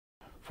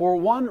For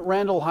one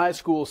Randall High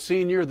School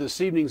senior, this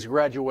evening's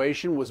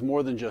graduation was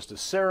more than just a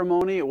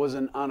ceremony. It was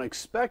an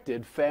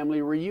unexpected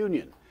family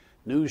reunion.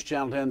 News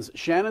Channel 10's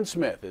Shannon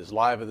Smith is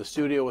live in the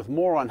studio with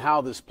more on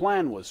how this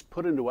plan was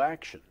put into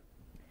action.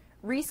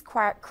 Reese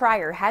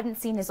Cryer hadn't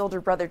seen his older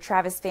brother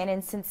Travis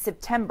Fannin since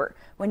September,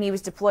 when he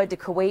was deployed to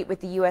Kuwait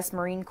with the U.S.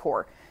 Marine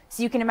Corps.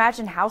 So you can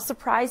imagine how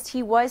surprised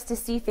he was to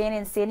see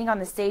Fannin standing on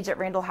the stage at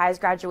Randall High's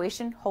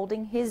graduation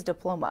holding his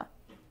diploma.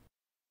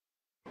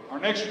 Our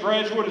next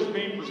graduate is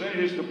being presented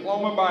his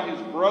diploma by his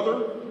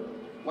brother,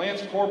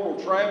 Lance Corporal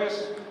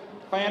Travis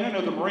Fannin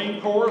of the Marine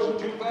Corps in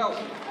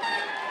 2000.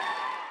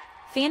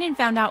 Fannin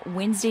found out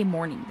Wednesday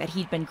morning that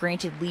he'd been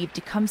granted leave to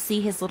come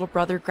see his little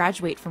brother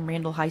graduate from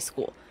Randall High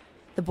School.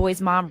 The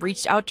boy's mom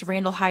reached out to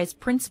Randall High's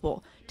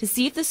principal to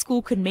see if the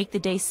school could make the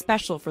day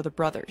special for the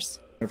brothers.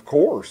 Of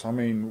course, I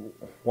mean,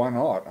 why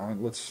not?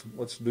 Let's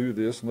do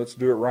this and let's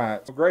do it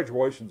right.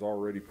 Graduation's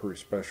already pretty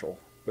special,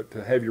 but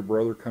to have your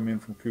brother come in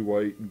from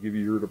Kuwait and give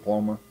you your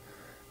diploma,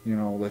 you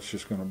know, that's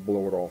just going to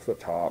blow it off the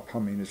top. I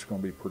mean, it's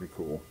going to be pretty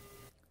cool.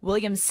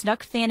 Williams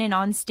snuck Fannin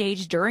on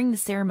stage during the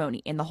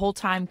ceremony, and the whole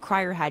time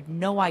Cryer had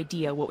no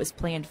idea what was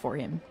planned for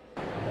him.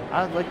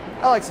 I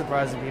like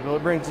surprising people.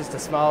 It brings just a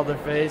smile to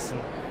their face,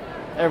 and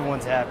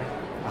everyone's happy.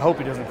 I hope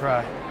he doesn't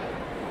cry.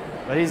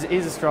 But he's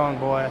a strong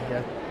boy.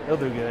 Yeah, he'll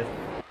do good.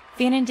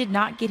 Fannin did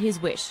not get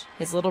his wish.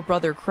 His little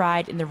brother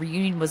cried, and the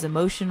reunion was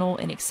emotional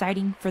and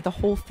exciting for the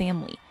whole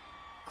family.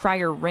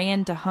 Cryer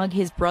ran to hug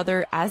his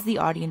brother as the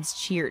audience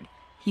cheered.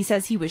 He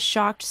says he was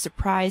shocked,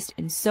 surprised,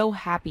 and so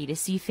happy to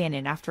see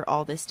Fannin after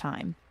all this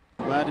time.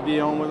 Glad to be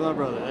home with my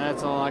brother.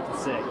 That's all I can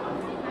say.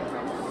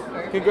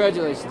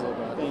 Congratulations, little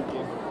brother. Thank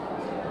you.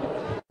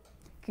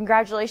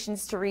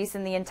 Congratulations to Reese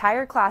and the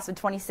entire class of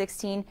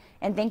 2016,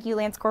 and thank you,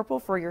 Lance Corporal,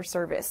 for your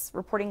service.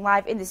 Reporting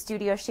live in the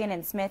studio,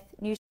 Shannon Smith,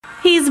 News.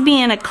 He's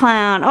being a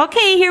clown.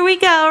 Okay, here we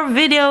go.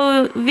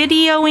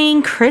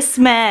 Videoing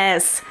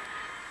Christmas.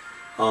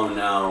 Oh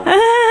no.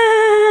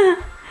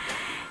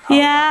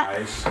 Yeah.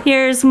 Nice.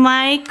 Here's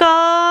Michael.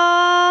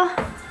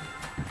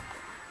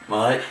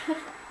 What?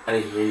 I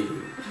didn't hear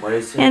you. What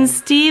is it? And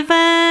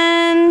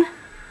Steven.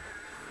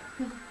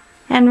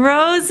 And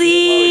Rosie.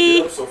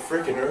 You're up so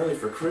freaking early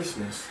for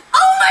Christmas.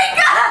 Oh my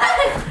God!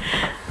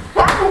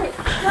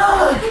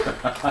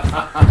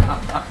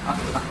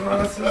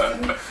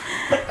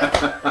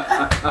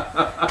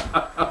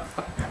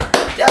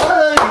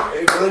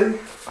 Hey buddy.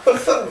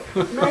 What's up?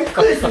 Merry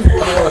Christmas,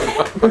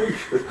 boy.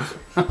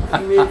 I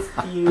missed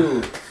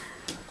you.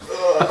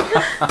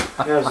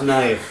 That was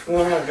nice.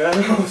 Oh my God,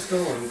 I'm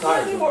still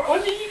tired.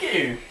 When did you get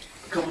here?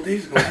 A couple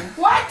days ago.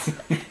 What?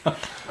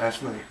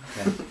 Last night.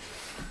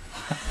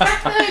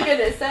 Oh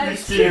goodness,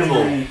 He's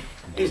terrible.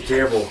 He's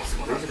terrible.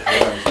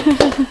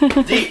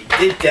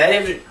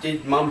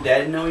 Did Mom and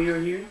Dad know you were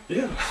here?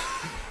 Yeah.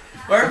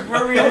 Where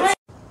were you at?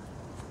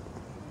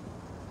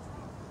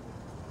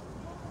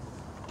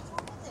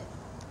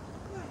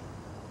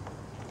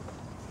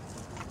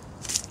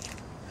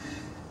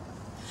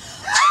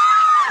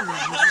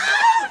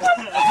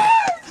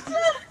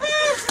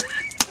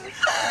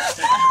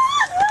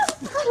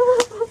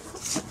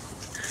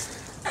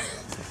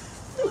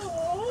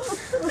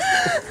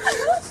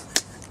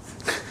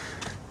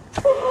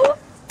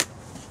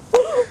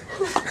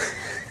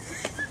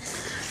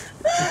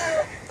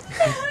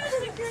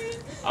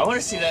 I want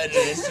to see that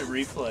in an instant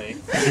replay.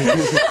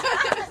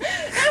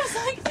 I was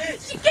like,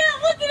 she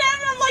kept looking at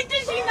him. I'm like,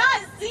 did she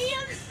not see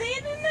him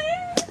standing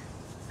there?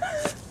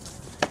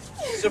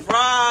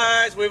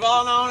 Surprise! We've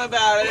all known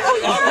about it.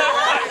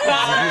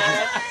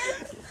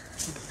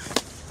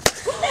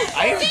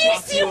 I even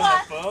talked to you on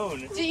the phone.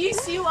 Do you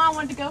see why I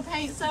wanted to go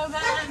paint so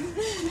bad?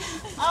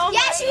 Oh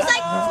yeah, she's like,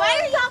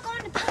 why are y'all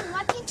going to paint?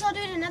 Why can't y'all do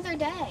it another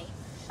day?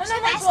 And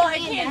I'm like, well, I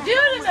can't do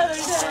it another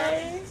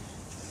day.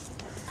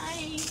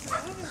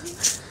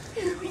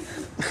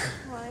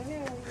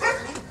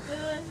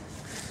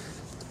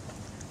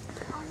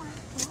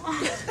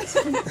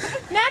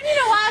 Now do you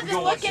know why I've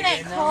been looking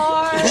at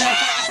cars?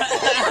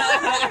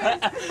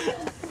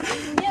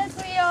 Yes,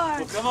 we are.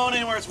 Well, come on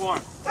in where it's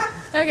warm.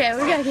 Okay, we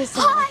gotta get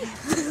some. Hi.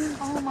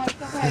 Oh my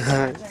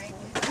god.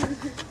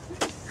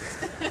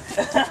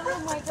 Oh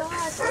my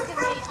gosh, look at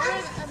me.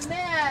 I'm a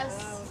mess.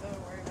 Oh, don't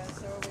worry about it.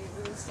 So we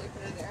were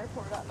sleeping in the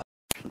airport.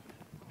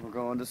 We're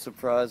going to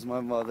surprise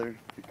my mother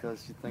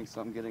because she thinks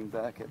I'm getting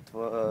back at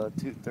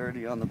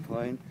 2:30 on the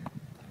plane.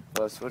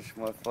 But I switched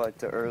my flight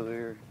to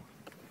earlier,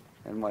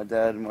 and my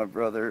dad and my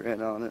brother are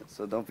in on it,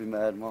 so don't be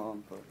mad,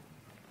 Mom, but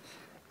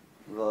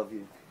we love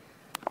you.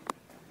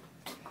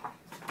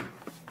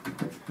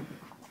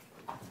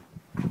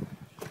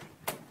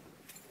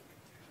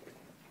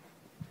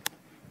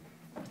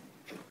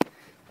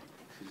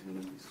 She's gonna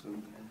be so mad.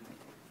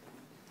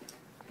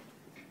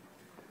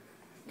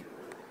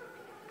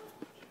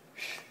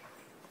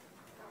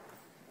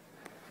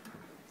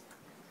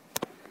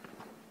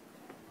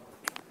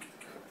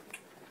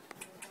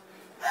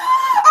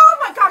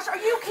 Are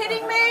you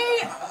kidding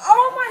me?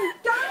 Oh my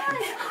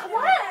gosh!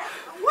 What?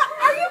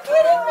 Are you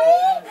kidding me?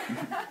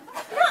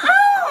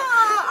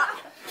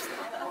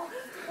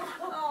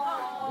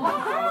 Where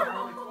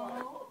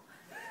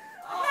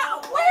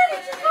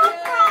did you come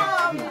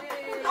from?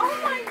 Oh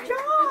my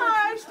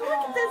gosh, look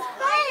at this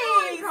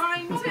face. I'm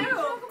crying too.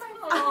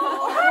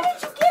 How did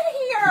you get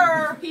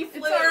here? He flew.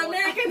 It's our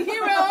American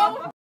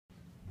hero.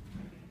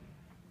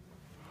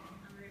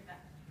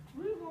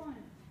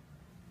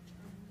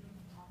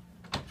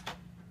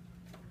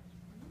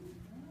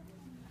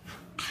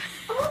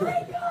 Oh my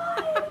God!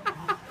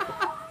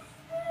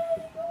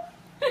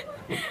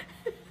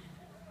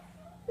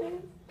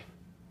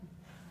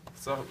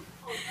 What's up?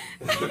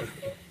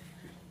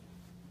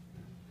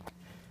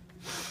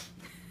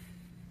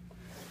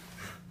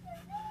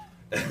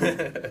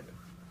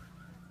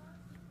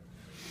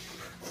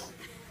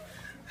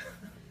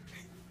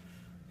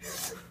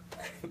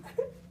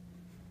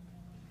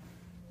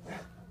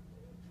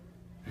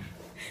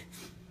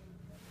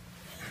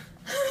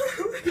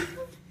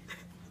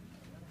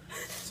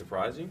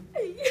 Surprising?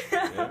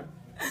 Yeah.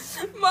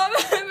 Mom,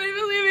 I've been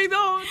believing the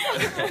whole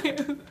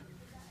time.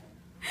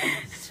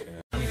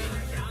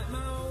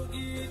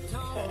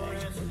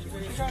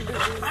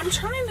 I'm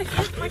trying to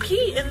get my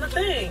key in the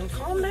thing.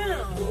 Calm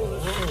down.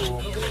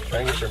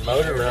 Trying to get your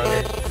motor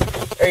running.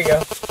 There you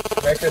go.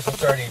 Right there,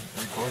 it's already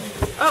recording.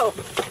 Oh.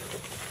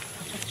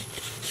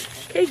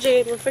 Okay,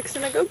 Jade, we're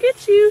fixing to go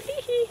get you.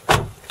 Hee hee.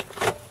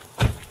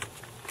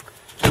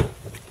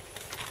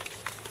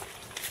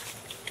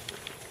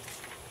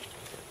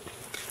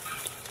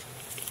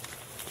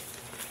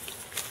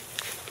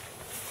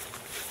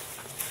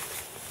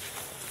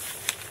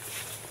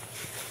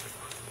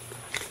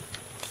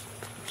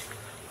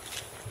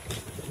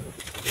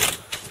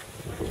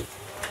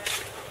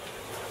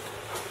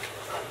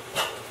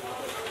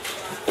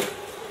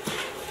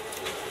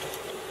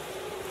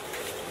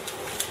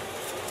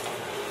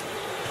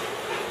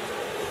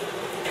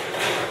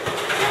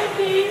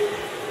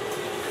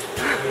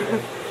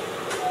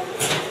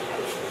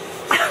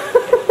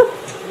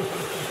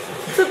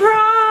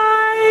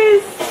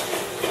 Surprise!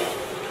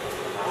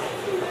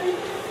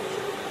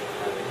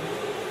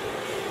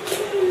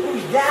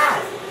 Who's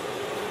that?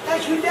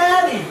 That's your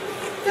daddy.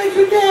 That's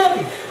your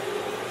daddy.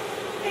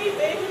 Hey,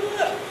 baby,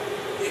 look.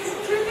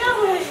 Turn that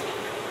way.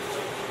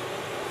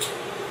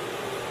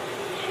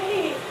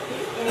 Hey.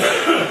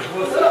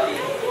 What's up?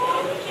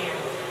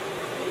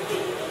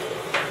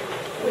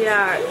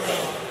 Yeah.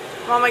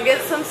 Mama,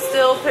 get some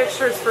still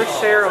pictures for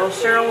Cheryl.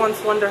 Cheryl wants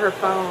one to her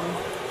phone.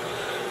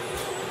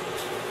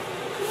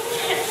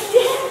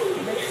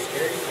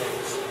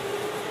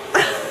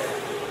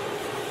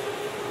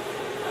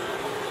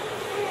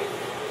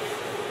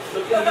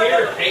 Look in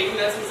here, Peyton.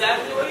 That's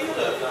exactly what you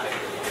look like.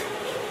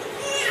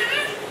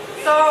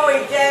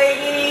 Sorry,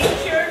 Davey.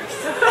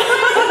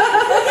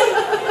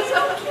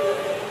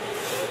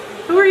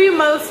 Who are you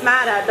most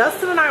mad at?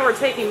 Dustin and I were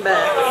taking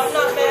bets. I'm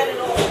not mad at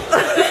all.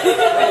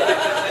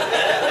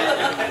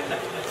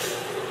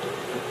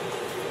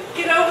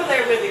 Get over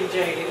there with him,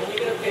 JD. Let me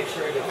get a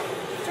picture of y'all.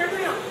 Turn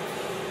around.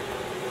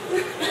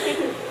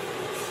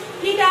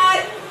 He got.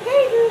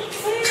 Hey, dude.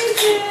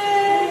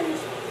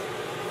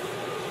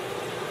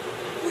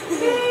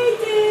 Hey,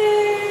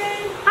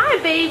 dude. Hi,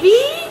 baby.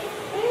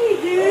 Hey,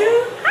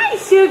 dude. Hi,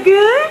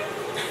 sugar.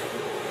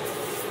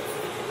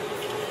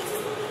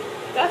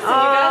 Dustin, you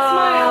got a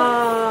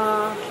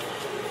smile.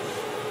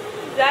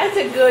 That's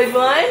a good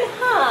one,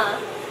 huh?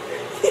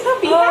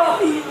 Be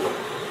happy.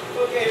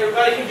 Okay,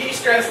 everybody can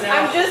de-stress now.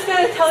 I'm just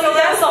gonna tell you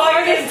that's the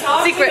hardest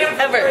secret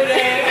ever.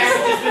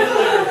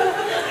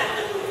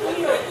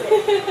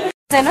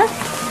 Anna?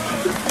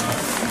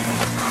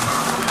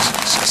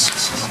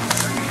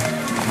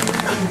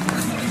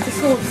 Let's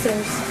go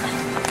upstairs.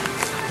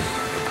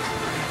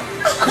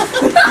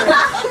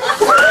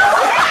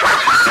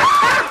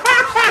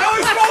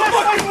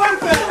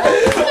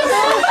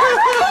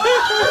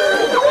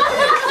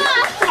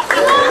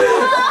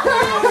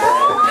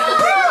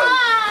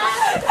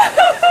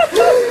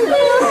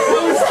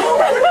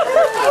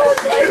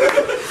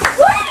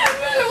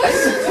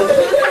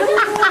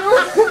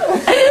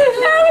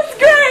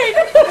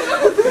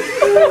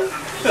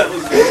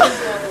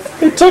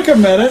 It took a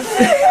minute. What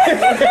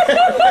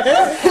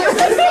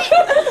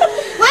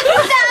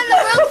was that in the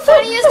world's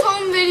funniest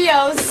home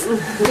videos?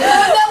 Is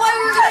that why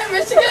we were going to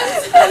Michigan?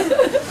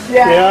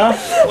 Yeah.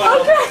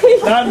 Well, Okay.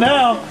 Not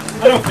now.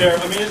 I don't care.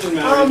 I mean, it doesn't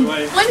matter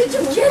anyway. When did you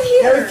get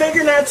here? Yeah, we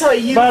figured that's how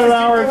you About an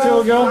hour or two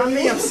ago. on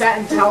me upset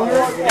and tell her. I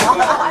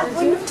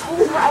wouldn't have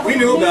told her. We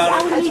knew about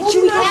it. I told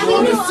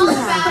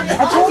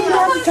you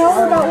not to tell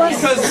her about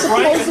what's Because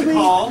Brian had to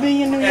call.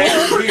 being in New and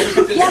York. we looked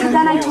at this Yeah, but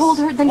then I videos. told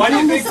her, then Why do you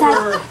Candace think we're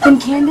told her freaking-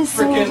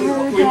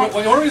 that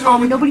the only reason why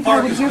we nobody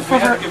parked would is hear because we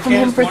had to give from him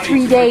Candace for money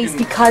 3 to days freaking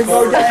because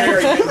go to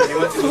Burlington. He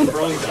went to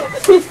Burlington.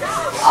 She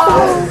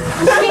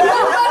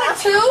knew about it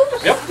too?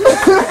 Yep.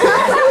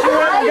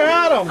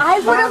 Got him. I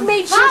would have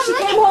made sure she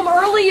came home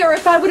earlier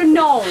if I would have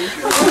known. No,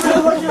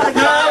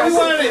 we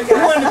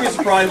wanted to be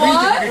surprised. We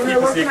usually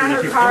keep a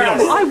secret. We don't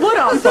know. I would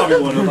have. Probably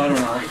would have. I don't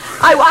know.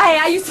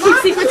 I used to keep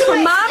secrets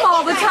from Mom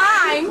all the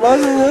time. We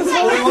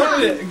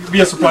wanted it to be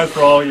a surprise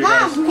for all you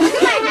guys. Look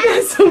at my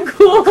hat. So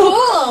cool.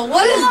 Cool.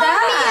 What is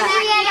that?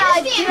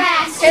 A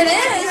dress. It is.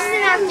 This is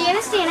in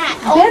Afghanistan at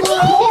That's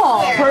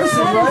cool.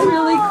 Person, that is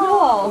really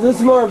cool.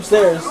 There's more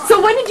upstairs. So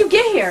when did you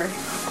get here?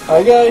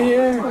 I got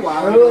here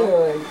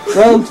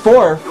around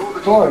 4.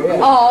 4, yeah.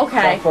 Oh,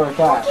 okay. 4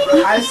 o'clock.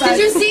 Did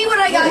you see what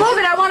I got?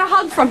 Logan, I want a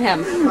hug from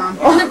him.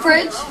 In the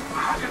fridge?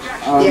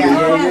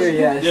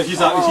 Yeah. Yeah, she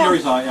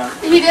already saw it, yeah.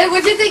 He did?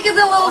 What'd you think of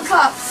the little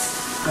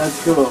cups?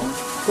 That's cool.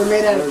 They're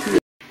made out of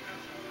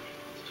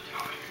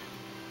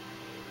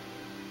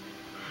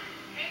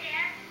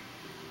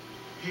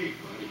Hey,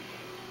 buddy.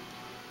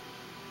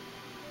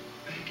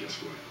 Hey, guess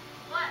what?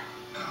 What?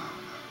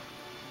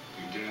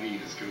 Your daddy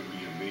is going to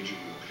be a major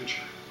league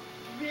pitcher.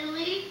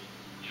 Really?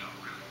 Yeah,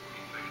 really. What do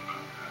you think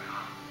about that,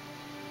 huh?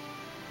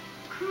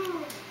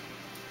 Cool.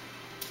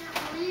 Can't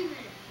believe it.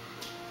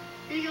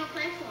 Who are you gonna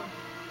play for?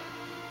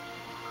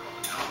 Call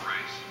the Devil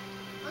Rays.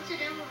 What's a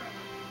devil ray?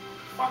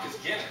 Fuck is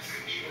Guinness?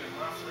 Shit, I'm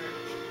not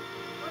flavored.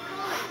 What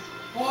color is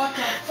it? What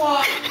the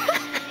fuck? Did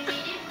you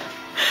eat it?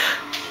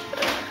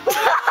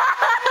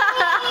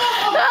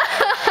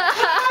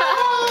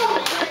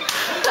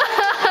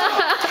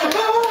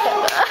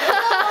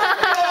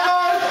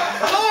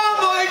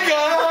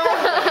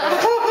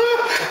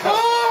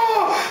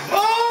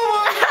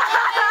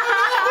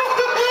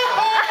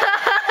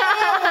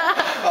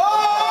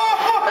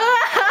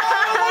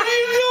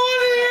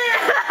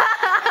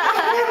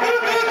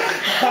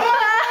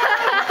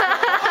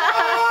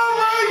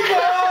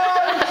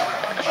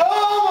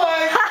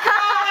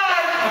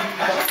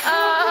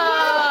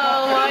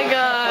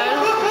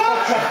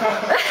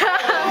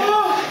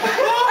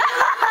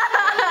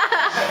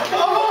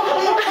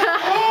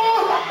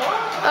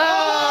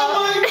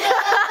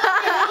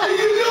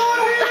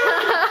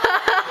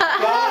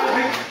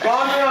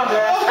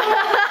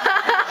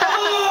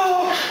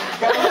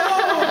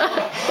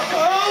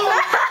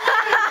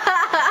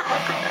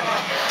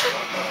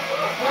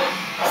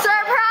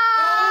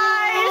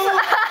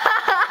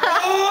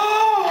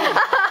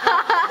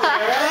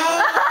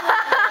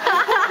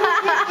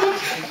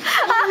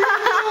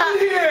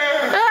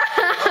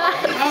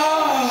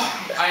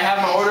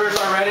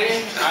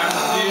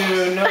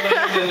 no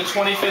later than the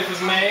 25th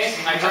of May.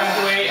 I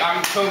graduate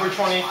October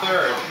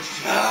 23rd.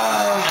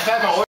 I've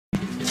had my